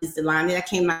line, which is the line that I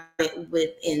came out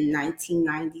with in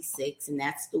 1996, and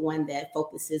that's the one that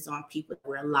focuses on people that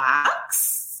wear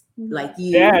locks, like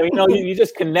you. Yeah, you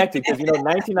just connected because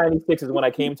 1996 is when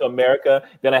I came to America.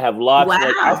 Then I have locks.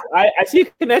 Wow. Like, I see a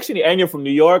connection, and you're from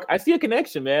New York. I see a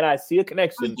connection, man. I see a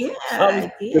connection.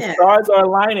 The stars are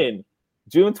aligning.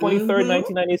 June 23rd,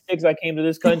 1996, I came to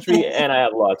this country and I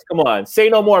have locks. Come on. Say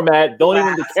no more, Matt. Don't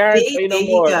even be Karen. Say no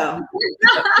more. I'm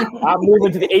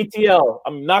moving to the ATL.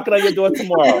 I'm knocking on your door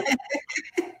tomorrow.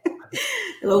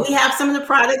 Well, we have some of the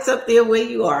products up there where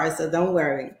you are, so don't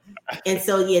worry. And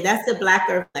so, yeah, that's the Black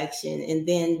Earth collection. And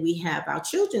then we have our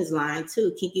children's line,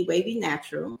 too, Kinky Wavy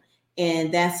Natural.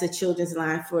 And that's a children's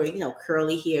line for,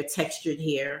 curly hair, textured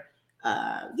hair.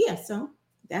 So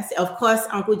that's, of course,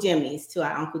 Uncle Jimmy's, to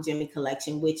our Uncle Jimmy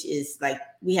collection, which is like,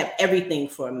 we have everything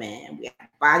for a man. We have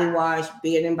body wash,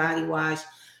 beard and body wash.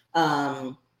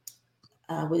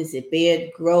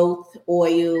 Beard growth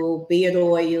oil, beard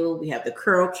oil. We have the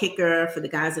curl kicker for the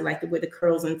guys that like to wear the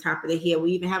curls on top of the hair.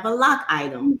 We even have a lock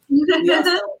item. We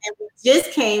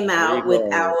just came out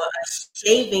with our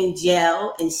shaving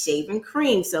gel and shaving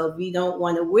cream. So if you don't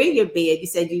want to wear your beard, you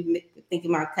said you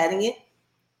thinking about cutting it.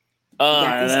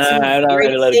 I'm not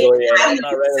ready to let it go yet. I'm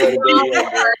not ready to let it go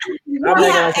yet. I'm not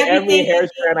going to say every hair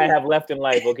strand I have left in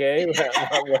life, okay?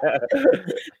 Whatever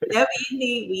you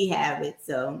need, we have it.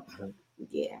 So,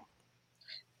 yeah.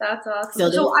 That's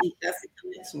awesome. So that's the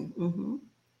collection. Mm-hmm.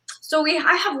 So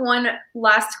I have one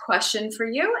last question for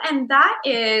you, and that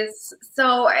is,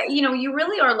 so, you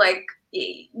really are like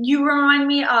you remind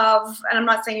me of, and I'm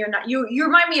not saying you're not, you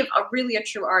remind me of a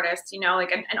true artist,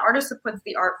 like an artist that puts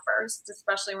the art first,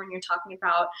 especially when you're talking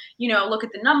about, look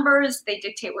at the numbers, they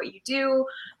dictate what you do.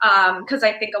 Because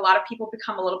I think a lot of people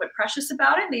become a little bit precious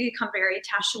about it. They become very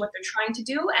attached to what they're trying to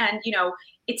do. And,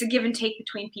 it's a give and take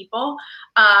between people.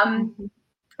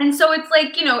 And so it's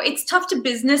like, it's tough to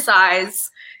businessize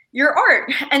your art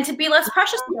and to be less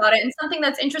precious about it. And something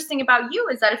that's interesting about you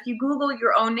is that if you Google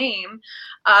your own name,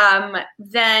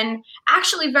 then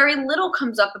actually very little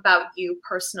comes up about you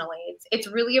personally. It's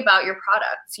really about your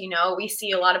products. We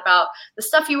see a lot about the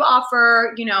stuff you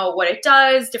offer, what it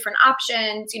does, different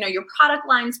options, your product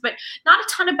lines, but not a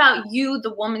ton about you,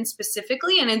 the woman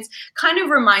specifically. And it's kind of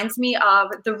reminds me of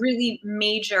the really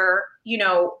major,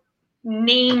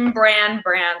 name brands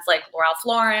like Ralph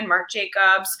Lauren, Marc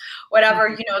Jacobs,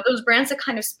 whatever, those brands that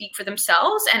kind of speak for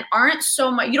themselves and aren't so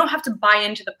much, you don't have to buy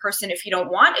into the person if you don't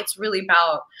want. It's really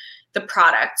about the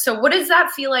product. So what does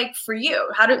that feel like for you?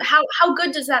 How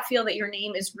good does that feel that your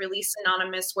name is really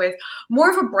synonymous with more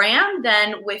of a brand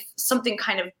than with something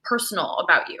kind of personal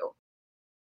about you?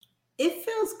 It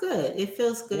feels good. It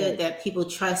feels good that people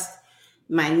trust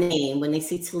my name. When they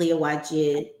see Talia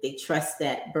Wajid, they trust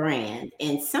that brand.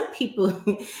 And some people,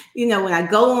 when I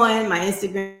go on my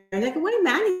Instagram, they go, wait a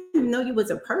minute, I didn't even know you was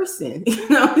a person.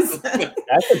 So,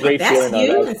 that's a great feeling.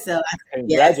 You. And so,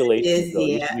 congratulations. Yes,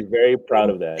 you should be very proud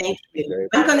of that. Thank you.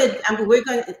 We're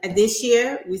gonna this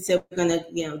year, we said we're gonna,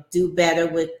 do better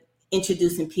with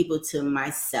introducing people to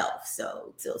myself,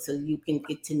 so you can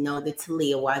get to know the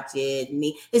Talia Wajid,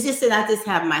 me. It's just that I just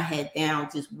have my head down,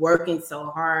 just working so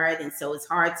hard, and so it's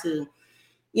hard to,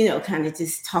 kind of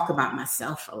just talk about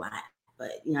myself a lot.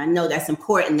 But I know that's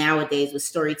important nowadays with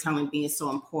storytelling being so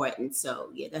important.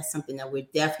 So that's something that we're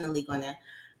definitely going to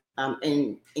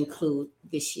include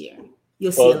this year.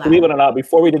 You'll see a lot. Believe it or not,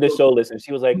 before we did the show, listen,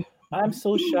 she was like, I'm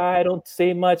so shy, I don't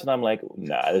say much. And I'm like,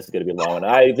 nah, this is going to be long.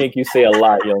 I think you say a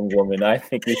lot, young woman. I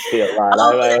think you say a lot.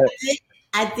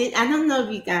 I don't know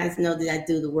if you guys know that I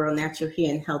do the World Natural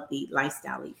Hair and Healthy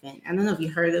Lifestyle event. I don't know if you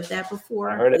heard of that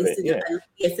before. I heard of it,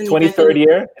 It's 23rd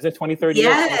year? Is it 23rd year?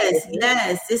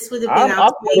 Yes. This would have been I'm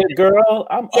up with it, girl.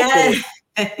 I'm up with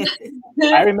it.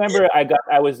 I remember I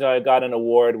got an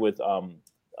award with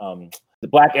the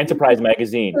Black Enterprise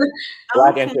magazine.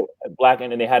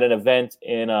 And they had an event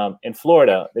in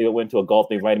Florida. They went to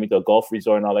they invited me to a golf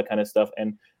resort and all that kind of stuff.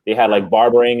 And they had like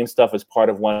barbering and stuff as part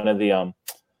of one of the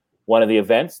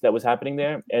events that was happening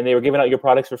there. And they were giving out your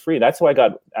products for free. That's who I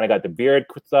got. And I got the beard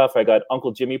stuff. I got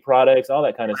Uncle Jimmy products, all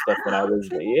that kind of stuff when I was,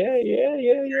 So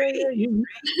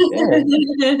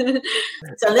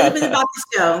a little bit about the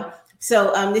show.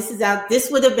 So this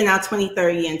would have been our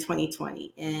 23rd year in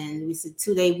 2020. And it's a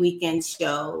 2-day weekend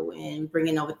show and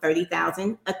bringing over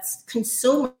 30,000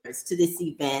 consumers to this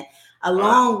event,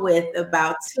 along with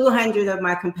about 200 of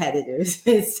my competitors.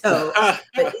 So,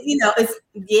 but,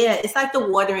 it's like the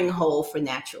watering hole for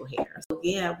natural hair. So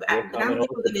I don't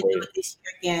think we're going to do it this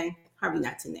year again. Probably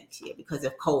not till next year because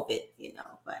of COVID,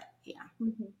 but yeah.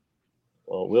 Mm-hmm.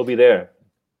 Well, we'll be there.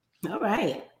 All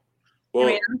right.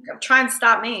 Well, try and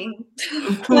stop me.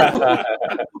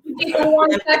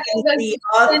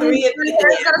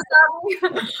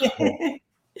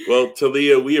 Well,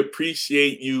 Talia, we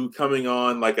appreciate you coming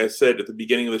on. Like I said at the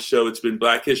beginning of the show, it's been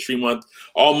Black History Month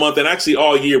all month, and actually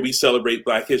all year we celebrate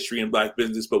Black history and Black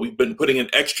business, but we've been putting an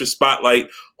extra spotlight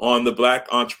on the Black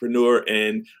entrepreneur,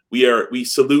 and we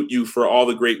salute you for all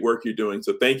the great work you're doing.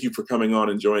 So thank you for coming on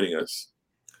and joining us.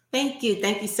 Thank you.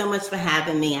 Thank you so much for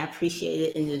having me. I appreciate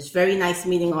it. And it was very nice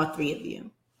meeting all three of you.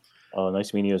 Oh,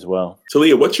 nice meeting you as well.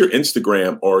 Talia, what's your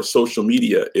Instagram or social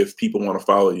media if people want to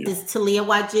follow you? It's Talia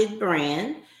Wajid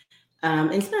Brand.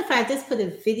 And as a matter of fact, I just put a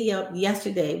video up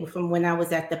yesterday from when I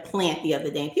was at the plant the other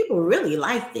day. And people really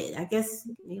liked it. I guess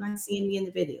they like seeing me in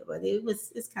the video, but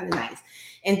it's kind of nice.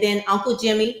 And then Uncle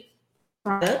Jimmy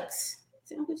Products.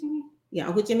 Is it Uncle Jimmy? Yeah,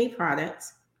 Uncle Jimmy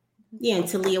Products. Yeah, and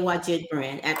Talia Wajid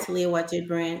Brand, at Talia Wajid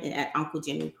Brand and at Uncle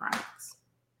Jimmy Products.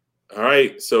 All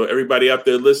right. So everybody out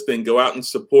there listening, go out and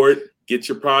support, get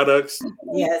your products.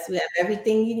 Yes, we have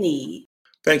everything you need.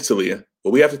 Thanks, Talia.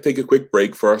 Well, we have to take a quick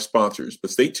break for our sponsors,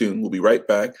 but stay tuned. We'll be right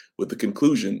back with the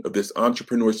conclusion of this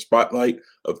entrepreneur spotlight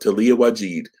of Talia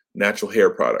Wajid Natural Hair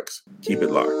Products. Keep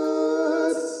it locked.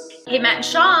 Hey, Matt and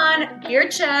Sean,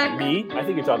 beard check. Me? I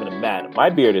think you're talking to Matt. My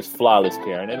beard is flawless,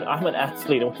 Karen, and I'm an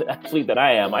athlete. And the athlete that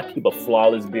I am, I keep a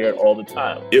flawless beard all the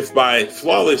time. If by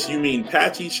flawless you mean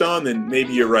patchy, Sean, then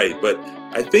maybe you're right. But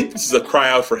I think this is a cry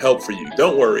out for help for you.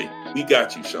 Don't worry. We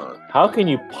got you, Sean. How can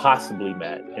you possibly,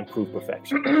 Matt, improve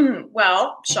perfection?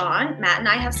 Well, Sean, Matt and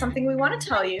I have something we want to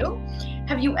tell you.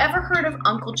 Have you ever heard of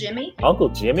Uncle Jimmy? Uncle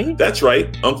Jimmy? That's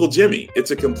right, Uncle Jimmy.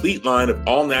 It's a complete line of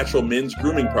all-natural men's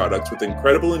grooming products with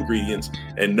incredible ingredients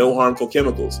and no harmful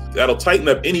chemicals that'll tighten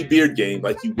up any beard game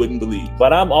like you wouldn't believe.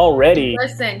 But I'm already...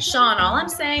 Listen, Sean, all I'm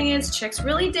saying is chicks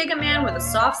really dig a man with a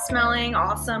soft-smelling,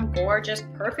 awesome, gorgeous,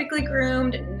 perfectly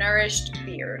groomed, nourished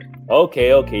beard.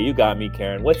 Okay, you got me,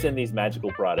 Karen. What's in these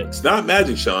magical products? It's not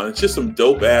magic, Sean. It's just some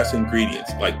dope-ass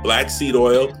ingredients like black seed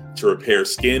oil to repair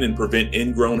skin and prevent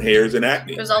ingrown hairs and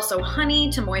acne. There's also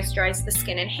honey to moisturize the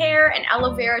skin and hair, and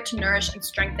aloe vera to nourish and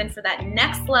strengthen for that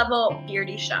next level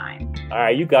beardy shine. All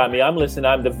right, you got me. I'm listening.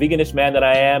 I'm the veganish man that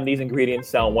I am. These ingredients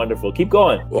sound wonderful. Keep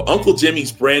going. Well, Uncle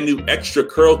Jimmy's brand new Extra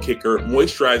Curl Kicker,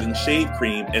 Moisturizing Shave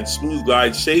Cream, and Smooth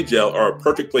Glide Shave Gel are a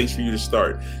perfect place for you to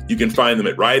start. You can find them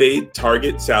at Rite Aid,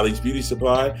 Target, Sally's Beauty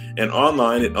Supply, and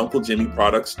online at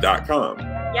UncleJimmyProducts.com.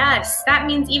 Yes, that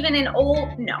means even an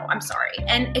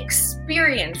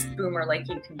experienced boomer like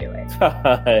you can do it.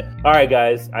 All right,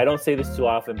 guys. I don't say this too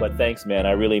often, but thanks, man.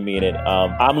 I really mean it.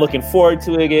 I'm looking forward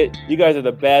to it. You guys are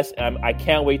the best. I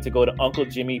can't wait to go to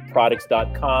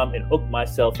UncleJimmyProducts.com and hook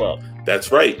myself up.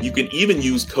 That's right. You can even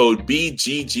use code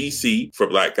BGGC for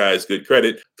Black Guys Good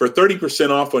Credit for 30%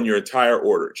 off on your entire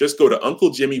order. Just go to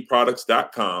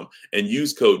UncleJimmyProducts.com and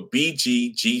use code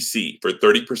BGGC for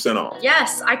 30% off.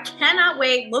 Yes, I cannot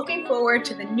wait. Looking forward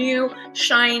to the new,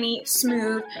 shiny,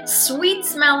 smooth,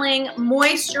 sweet-smelling,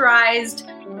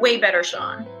 moisturized, way better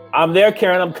Sean. I'm there,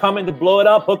 Karen. I'm coming to blow it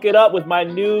up, hook it up with my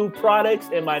new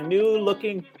products and my new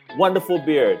looking wonderful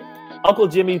beard.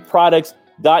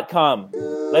 UncleJimmyProducts.com.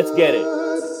 Let's get it.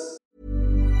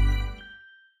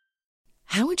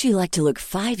 How would you like to look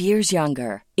 5 years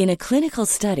younger? In a clinical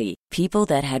study, people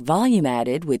that had volume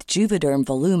added with Juvederm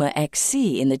Voluma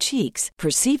XC in the cheeks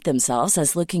perceived themselves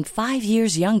as looking 5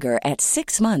 years younger at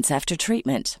 6 months after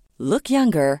treatment. Look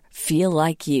younger, feel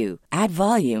like you. Add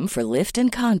volume for lift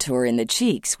and contour in the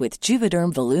cheeks with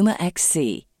Juvederm Voluma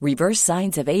XC. Reverse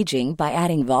signs of aging by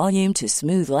adding volume to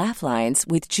smooth laugh lines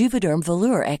with Juvederm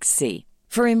Volure XC.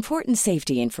 For important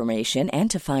safety information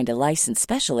and to find a licensed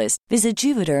specialist, visit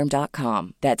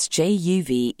Juvederm.com. That's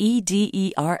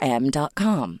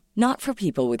JUVEDERM.com. Not for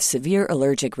people with severe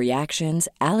allergic reactions,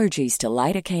 allergies to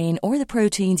lidocaine, or the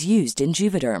proteins used in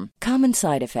Juvederm. Common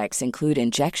side effects include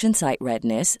injection site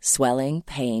redness, swelling,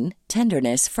 pain,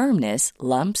 tenderness, firmness,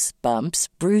 lumps, bumps,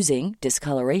 bruising,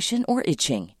 discoloration, or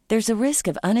itching. There's a risk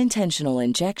of unintentional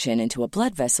injection into a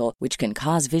blood vessel, which can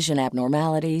cause vision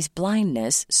abnormalities,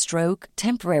 blindness, stroke,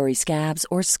 temporary scabs,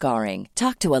 or scarring.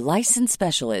 Talk to a licensed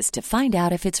specialist to find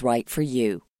out if it's right for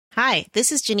you. Hi,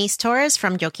 this is Janice Torres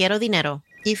from Yo Quiero Dinero.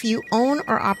 If you own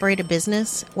or operate a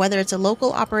business, whether it's a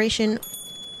local operation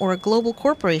or a global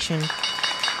corporation,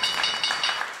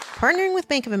 partnering with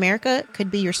Bank of America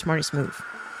could be your smartest move.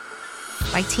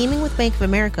 By teaming with Bank of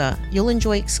America, you'll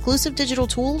enjoy exclusive digital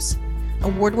tools,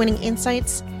 award-winning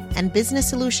insights, and business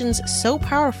solutions so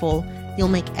powerful, you'll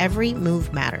make every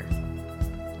move matter.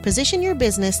 Position your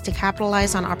business to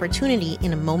capitalize on opportunity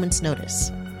in a moment's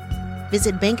notice.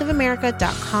 Visit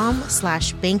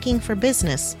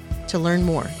bankofamerica.com/bankingforbusiness to learn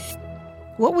more.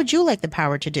 What would you like the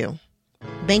power to do?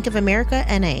 Bank of America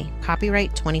N.A.,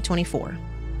 copyright 2024.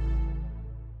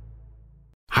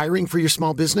 Hiring for your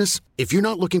small business? If you're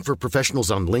not looking for professionals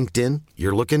on LinkedIn,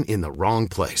 you're looking in the wrong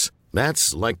place.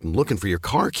 That's like looking for your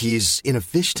car keys in a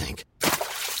fish tank.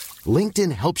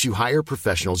 LinkedIn helps you hire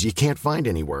professionals you can't find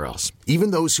anywhere else,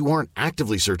 even those who aren't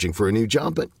actively searching for a new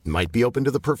job but might be open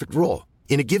to the perfect role.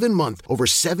 In a given month, over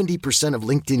 70% of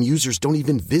LinkedIn users don't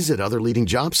even visit other leading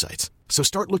job sites. So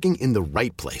start looking in the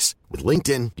right place. With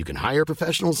LinkedIn, you can hire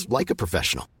professionals like a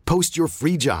professional. Post your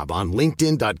free job on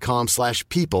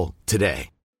linkedin.com/people today.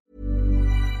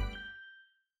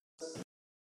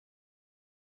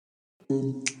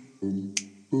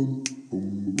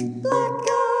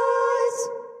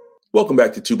 Welcome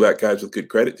back to Two Black Guys with Good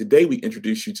Credit. Today, we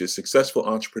introduce you to successful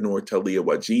entrepreneur Talia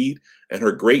Waajid and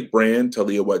her great brand,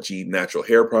 Talia Waajid Natural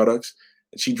Hair Products.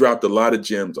 And she dropped a lot of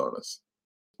gems on us.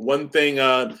 One thing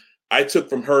I took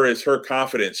from her is her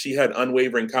confidence. She had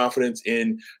unwavering confidence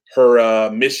in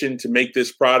her mission to make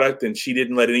this product, and she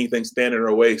didn't let anything stand in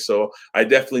her way. So I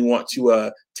definitely want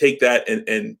to take that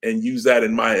and use that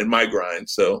in my grind.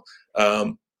 So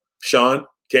Sean,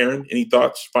 Karen, any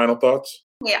thoughts, final thoughts?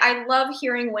 Yeah, I love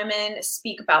hearing women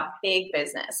speak about big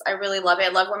business. I really love it. I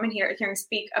love women hearing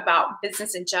speak about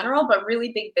business in general, but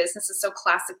really big business is so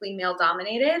classically male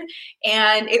dominated.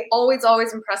 And it always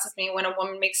impresses me when a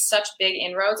woman makes such big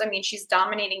inroads. I mean, she's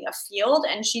dominating a field,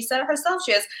 and she said it herself.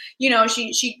 She has,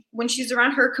 she when she's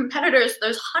around her competitors,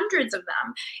 there's hundreds of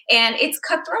them, and it's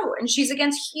cutthroat, and she's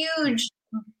against huge,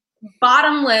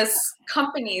 bottomless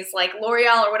companies like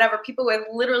L'Oreal or whatever, people with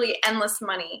literally endless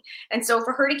money. And so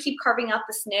for her to keep carving out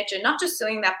this niche and not just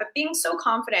doing that, but being so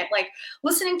confident, like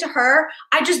listening to her,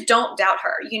 I just don't doubt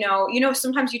her. You know,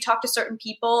 sometimes you talk to certain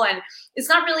people and it's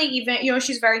not really even,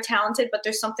 she's very talented, but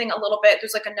there's something a little bit,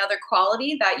 there's like another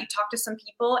quality that you talk to some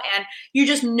people and you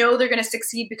just know they're going to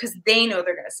succeed because they know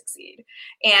they're going to succeed.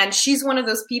 And she's one of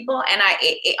those people. And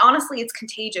honestly, it's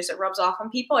contagious. It rubs off on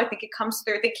people. I think it comes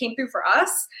through. They came through for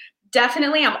us.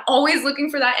 Definitely. I'm always looking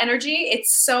for that energy.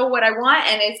 It's so what I want.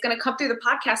 And it's going to come through the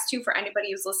podcast too, for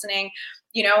anybody who's listening.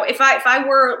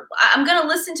 I'm going to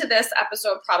listen to this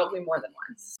episode probably more than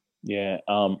once. Yeah.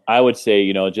 I would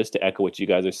say, just to echo what you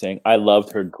guys are saying, I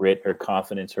loved her grit, her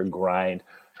confidence, her grind,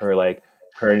 her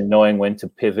knowing when to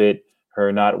pivot,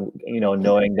 her not,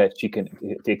 knowing that she can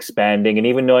expanding and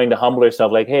even knowing to humble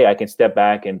herself, like, hey, I can step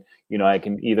back and, I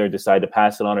can either decide to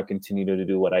pass it on or continue to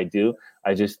do what I do.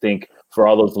 I just think for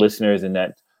all those listeners and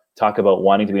that talk about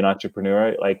wanting to be an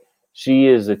entrepreneur, like she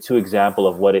is a true example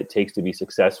of what it takes to be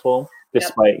successful,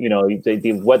 despite,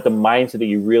 what the mindset that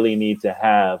you really need to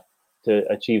have to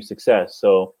achieve success.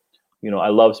 So, I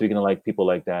love speaking to people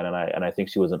like that. And I think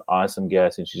she was an awesome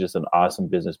guest and she's just an awesome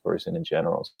business person in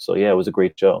general. So yeah, it was a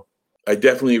great show. I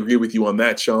definitely agree with you on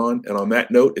that, Sean. And on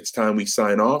that note, it's time we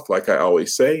sign off. Like I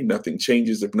always say, nothing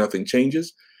changes if nothing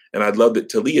changes. And I'd love that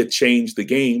Talia changed the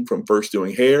game from first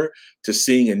doing hair to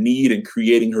seeing a need and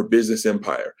creating her business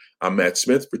empire. I'm Matt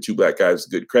Smith for Two Black Guys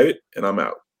with Good Credit, and I'm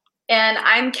out. And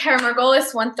I'm Karen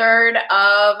Margolis, 1/3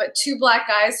 of Two Black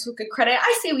Guys with Good Credit.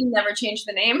 I say we never change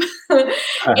the name.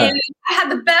 And I had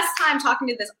the best time talking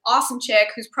to this awesome chick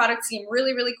whose products seem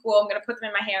really, really cool. I'm going to put them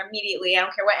in my hair immediately. I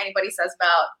don't care what anybody says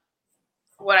about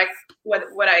what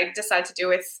I decide to do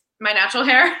with my natural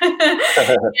hair. And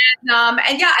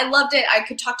yeah, I loved it. I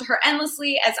could talk to her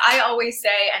endlessly. As I always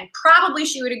say, and probably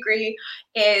she would agree,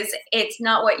 is it's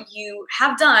not what you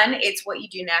have done, it's what you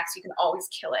do next. You can always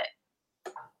kill it.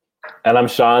 And I'm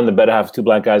Sean, the better half of Two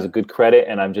Black Guys with Good Credit.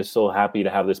 And I'm just so happy to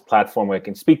have this platform where I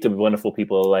can speak to wonderful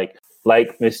people like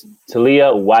Miss Talia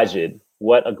Wajid.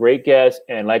 What a great guest.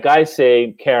 And like I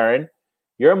say, Karen,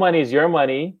 your money is your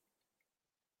money.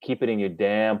 Keep it in your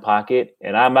damn pocket.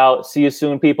 And I'm out. See you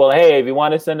soon, people. Hey, if you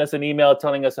want to send us an email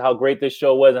telling us how great this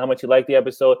show was and how much you liked the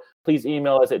episode, please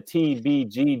email us at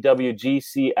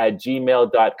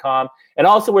tbgwgc@gmail.com. And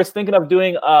also, we're thinking of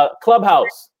doing a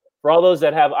Clubhouse. For all those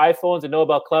that have iPhones and know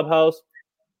about Clubhouse,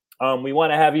 we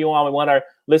want to have you on. We want our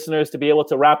listeners to be able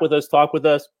to rap with us, talk with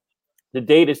us. The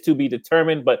date is to be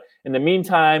determined. But in the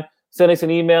meantime, send us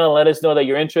an email and let us know that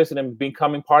you're interested in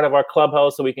becoming part of our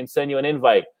Clubhouse so we can send you an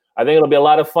invite. I think it'll be a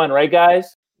lot of fun, right,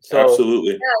 guys? So,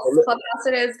 absolutely. Yes, Clubhouse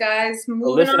it is, guys. So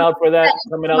listen out for that.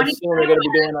 Coming out soon. We're going to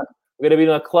be doing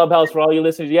a Clubhouse for all you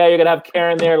listeners. Yeah, you're going to have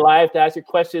Karen there live to ask your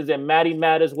questions and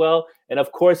Matt as well. And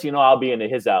of course, I'll be in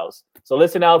his house. So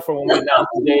listen out for when we announce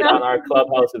the date on our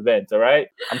Clubhouse event. All right.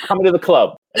 I'm coming to the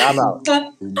club and I'm out.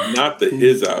 Not the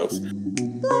his house.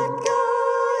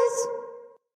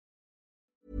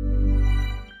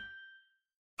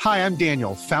 Hi, I'm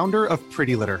Daniel, founder of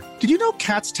Pretty Litter. Did you know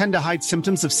cats tend to hide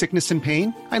symptoms of sickness and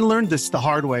pain? I learned this the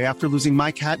hard way after losing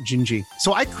my cat, Gingy.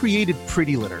 So I created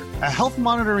Pretty Litter, a health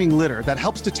monitoring litter that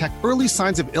helps detect early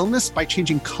signs of illness by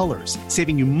changing colors,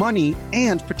 saving you money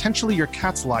and potentially your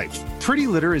cat's life. Pretty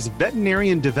Litter is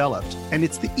veterinarian developed, and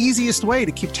it's the easiest way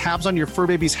to keep tabs on your fur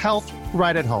baby's health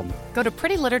right at home. Go to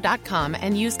prettylitter.com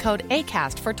and use code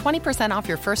ACAST for 20% off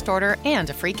your first order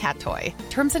and a free cat toy.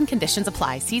 Terms and conditions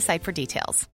apply. See site for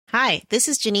details. Hi, this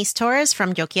is Janice Torres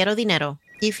from Yo Quiero Dinero.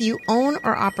 If you own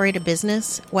or operate a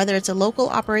business, whether it's a local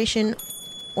operation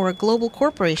or a global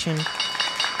corporation,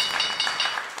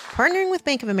 partnering with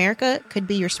Bank of America could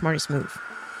be your smartest move.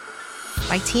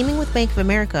 By teaming with Bank of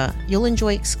America, you'll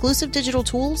enjoy exclusive digital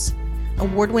tools,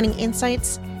 award-winning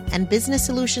insights, and business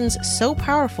solutions so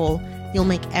powerful, you'll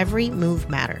make every move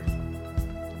matter.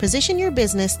 Position your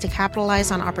business to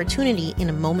capitalize on opportunity in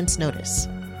a moment's notice.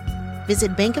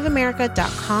 Visit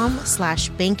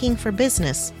bankofamerica.com/banking for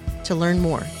business to learn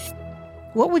more.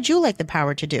 What would you like the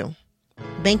power to do?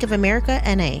 Bank of America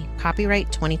N.A.,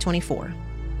 copyright 2024.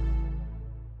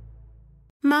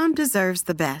 Mom deserves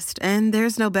the best, and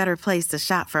there's no better place to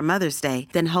shop for Mother's Day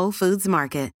than Whole Foods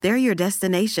Market. They're your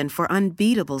destination for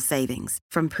unbeatable savings,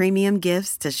 from premium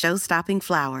gifts to show-stopping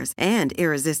flowers and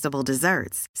irresistible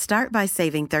desserts. Start by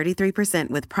saving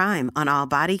 33% with Prime on all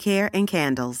body care and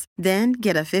candles. Then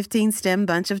get a 15-stem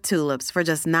bunch of tulips for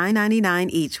just $9.99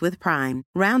 each with Prime.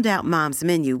 Round out Mom's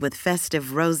menu with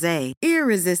festive rosé,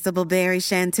 irresistible berry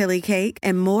chantilly cake,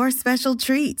 and more special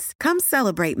treats. Come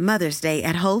celebrate Mother's Day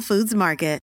at Whole Foods Market.